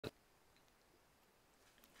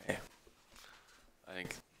I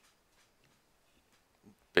think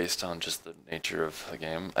based on just the nature of the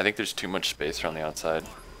game, I think there's too much space around the outside.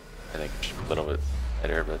 I think a little bit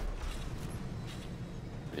better, but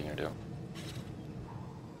what are you gonna do?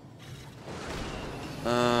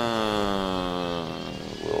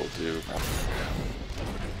 Will do.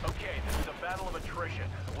 Okay, this is a battle of attrition.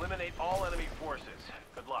 Eliminate all enemy forces.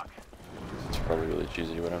 Good luck. It's probably really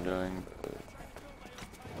cheesy what I'm doing, but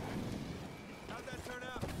How'd that turn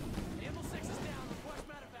out? Ammo 6 is down. Request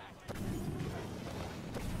medevac.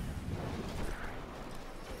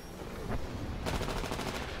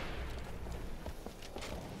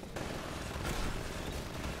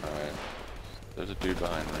 alright. There's a dude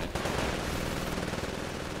behind me.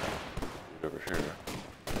 Dude over here.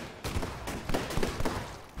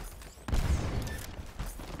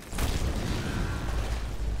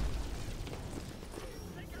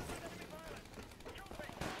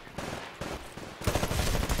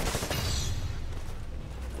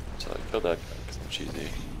 So I killed that guy because I'm cheesy.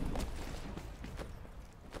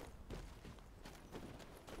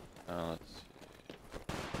 Let's see.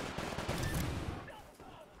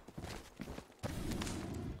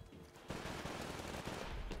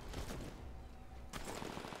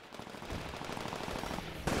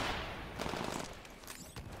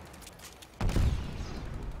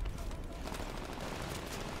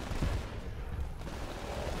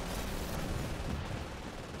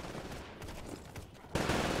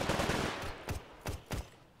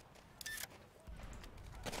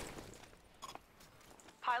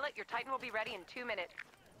 Pilot, your Titan will be ready in 2 minutes.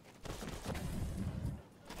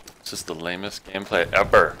 This is the lamest gameplay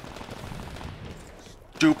ever.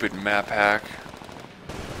 Stupid map hack.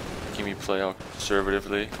 Making me play all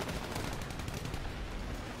conservatively.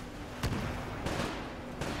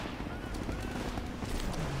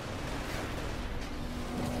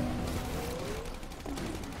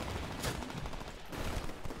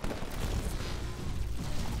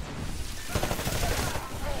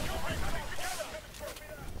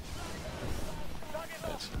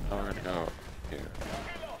 Now we're gonna go here.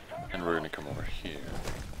 And we're gonna come over here.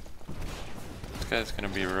 This guy's gonna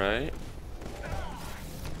be right.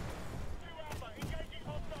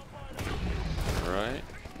 Right.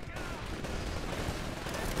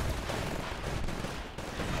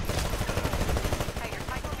 Hey, your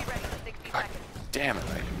Titan will be ready in 60 God seconds. damn it,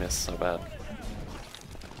 I missed so bad.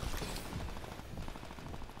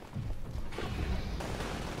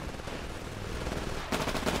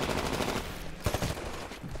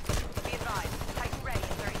 Be advised, Titan ready in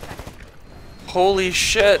 30 seconds. Holy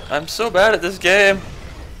shit, I'm so bad at this game.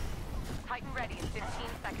 Titan ready in 15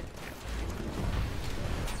 seconds.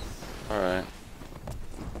 Alright.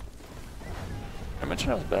 I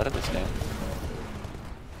mentioned I was bad at this game.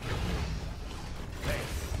 Hey,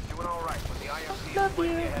 doing all right, but the IMC is way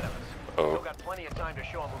ahead of us. Oh. Still got plenty of time to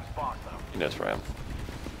show him who's boss, though. He knows where I am.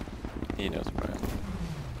 He knows where I am.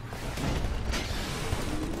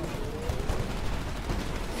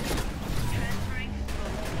 Transferring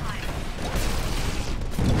control to pilot.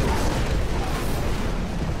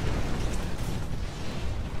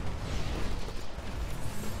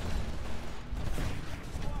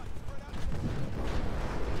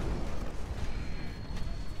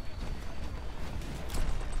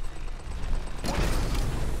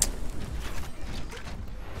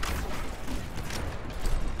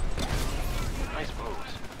 Nice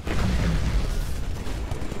moves.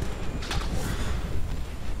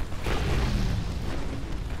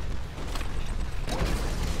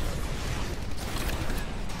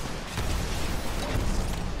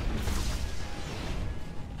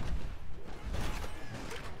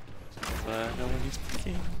 But I know when he's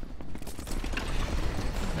picking.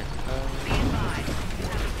 Be advised, you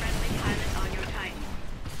have a friendly pilot on your Titan.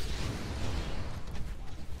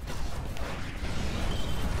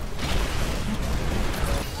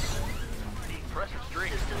 Impressive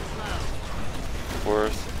streak. Systems low.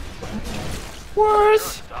 Worth. Worth!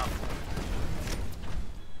 Stop.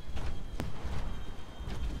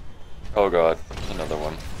 Oh god, another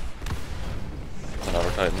one.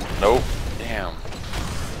 Another Titan. Nope. Damn.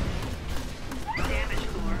 Damage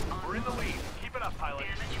core on. We're in the lead. Keep it up, pilot.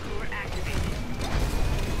 Damage core activated.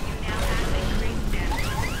 You now have increased damage.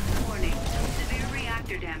 Warning, severe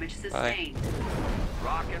reactor damage sustained.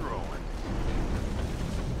 Rock and rolling.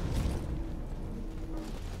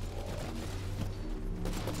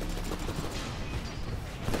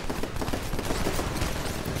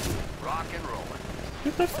 Rock and rolling.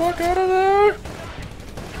 Get the fuck out of there!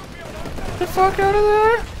 Get the fuck out of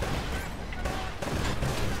there!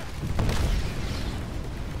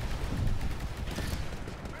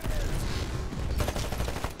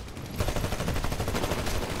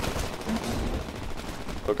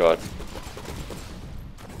 Oh god.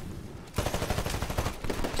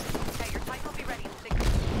 Okay, your Titan will be ready in 6.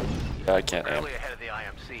 Yeah, I can't aim. Barely ahead of the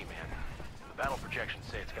IMC, man. The battle projections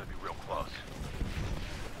say it's gonna be real close.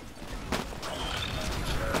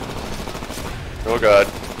 Oh god.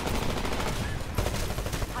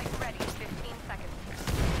 Titan ready in 15 seconds.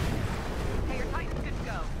 Okay, your Titan's good to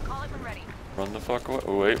go. Call it when ready. Run the fuck away.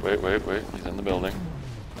 Oh, wait. He's in the building.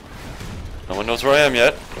 No one knows where I am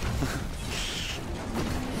yet.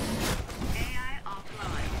 AI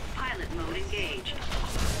offline. Pilot mode engaged.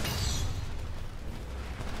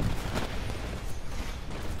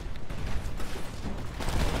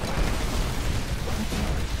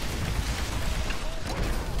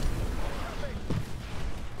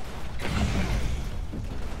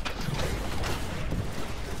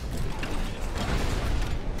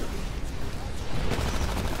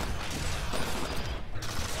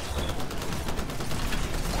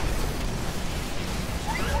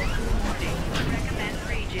 Recommend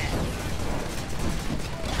regen.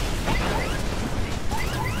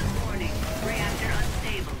 Warning. Reactor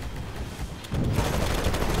unstable.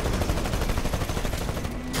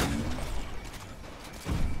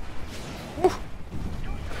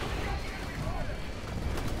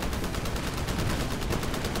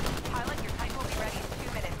 Pilot, your Titan will be ready in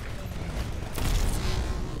 2 minutes.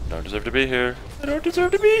 Don't deserve to be here. I don't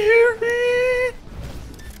deserve to be here.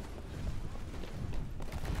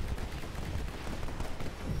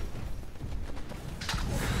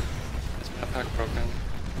 Is my pack broken?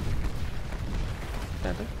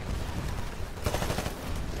 Damn it.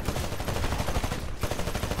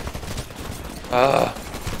 Ah,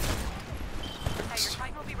 Okay, your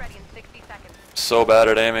Titan will be ready in 60 seconds. so bad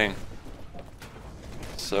at aiming.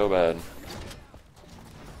 So bad.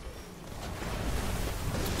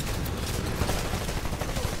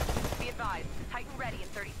 Be advised, Titan ready in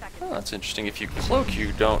 30 seconds. Oh, that's interesting. If you cloak,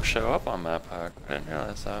 you don't show up on map pack. I didn't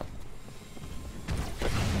realize that.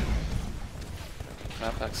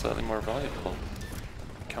 Map pack's slightly more valuable.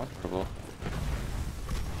 Comfortable.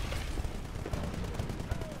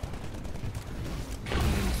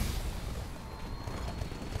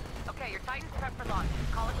 Okay, your Titan's prepped for launch.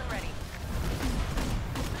 Call it when ready.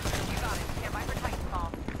 You got it. Stand by for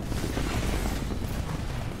Titanfall.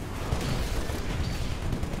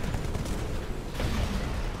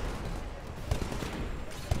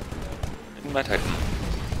 My Titan.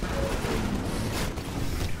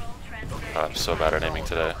 Control transfer. I'm so bad at aiming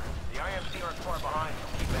today. The IMC aren't far behind.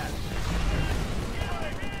 Keep at it.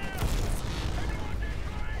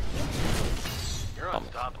 You're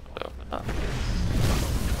unstoppable.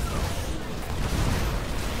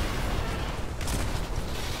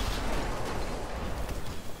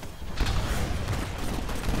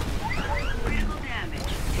 Critical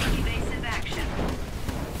damage. Evasive action.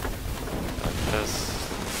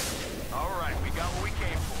 Yes. All right, we got what we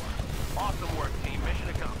came for. Awesome work, team. Mission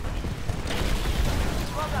accomplished.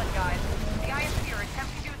 Well done, guys. The IMC are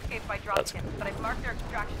attempting to escape by drop That's- ships, but I've marked their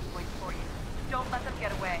extraction points for you. Don't let them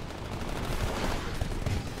get away.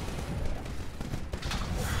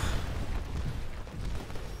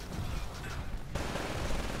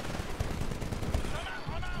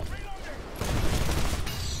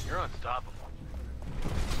 You're unstoppable.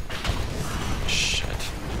 Shit.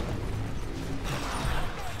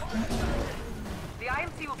 The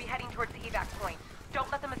IMC will be heading towards the evac point.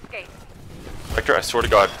 Don't let them escape. Vector, I swear to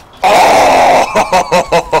God. Oh!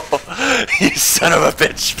 You son of a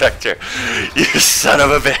bitch, Vector. You son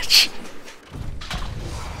of a bitch.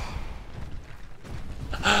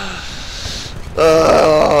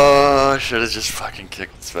 Oh, I should have just fucking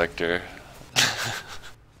kicked Spectre.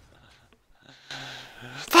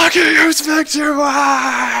 Fuck you, Spectre,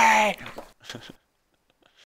 why?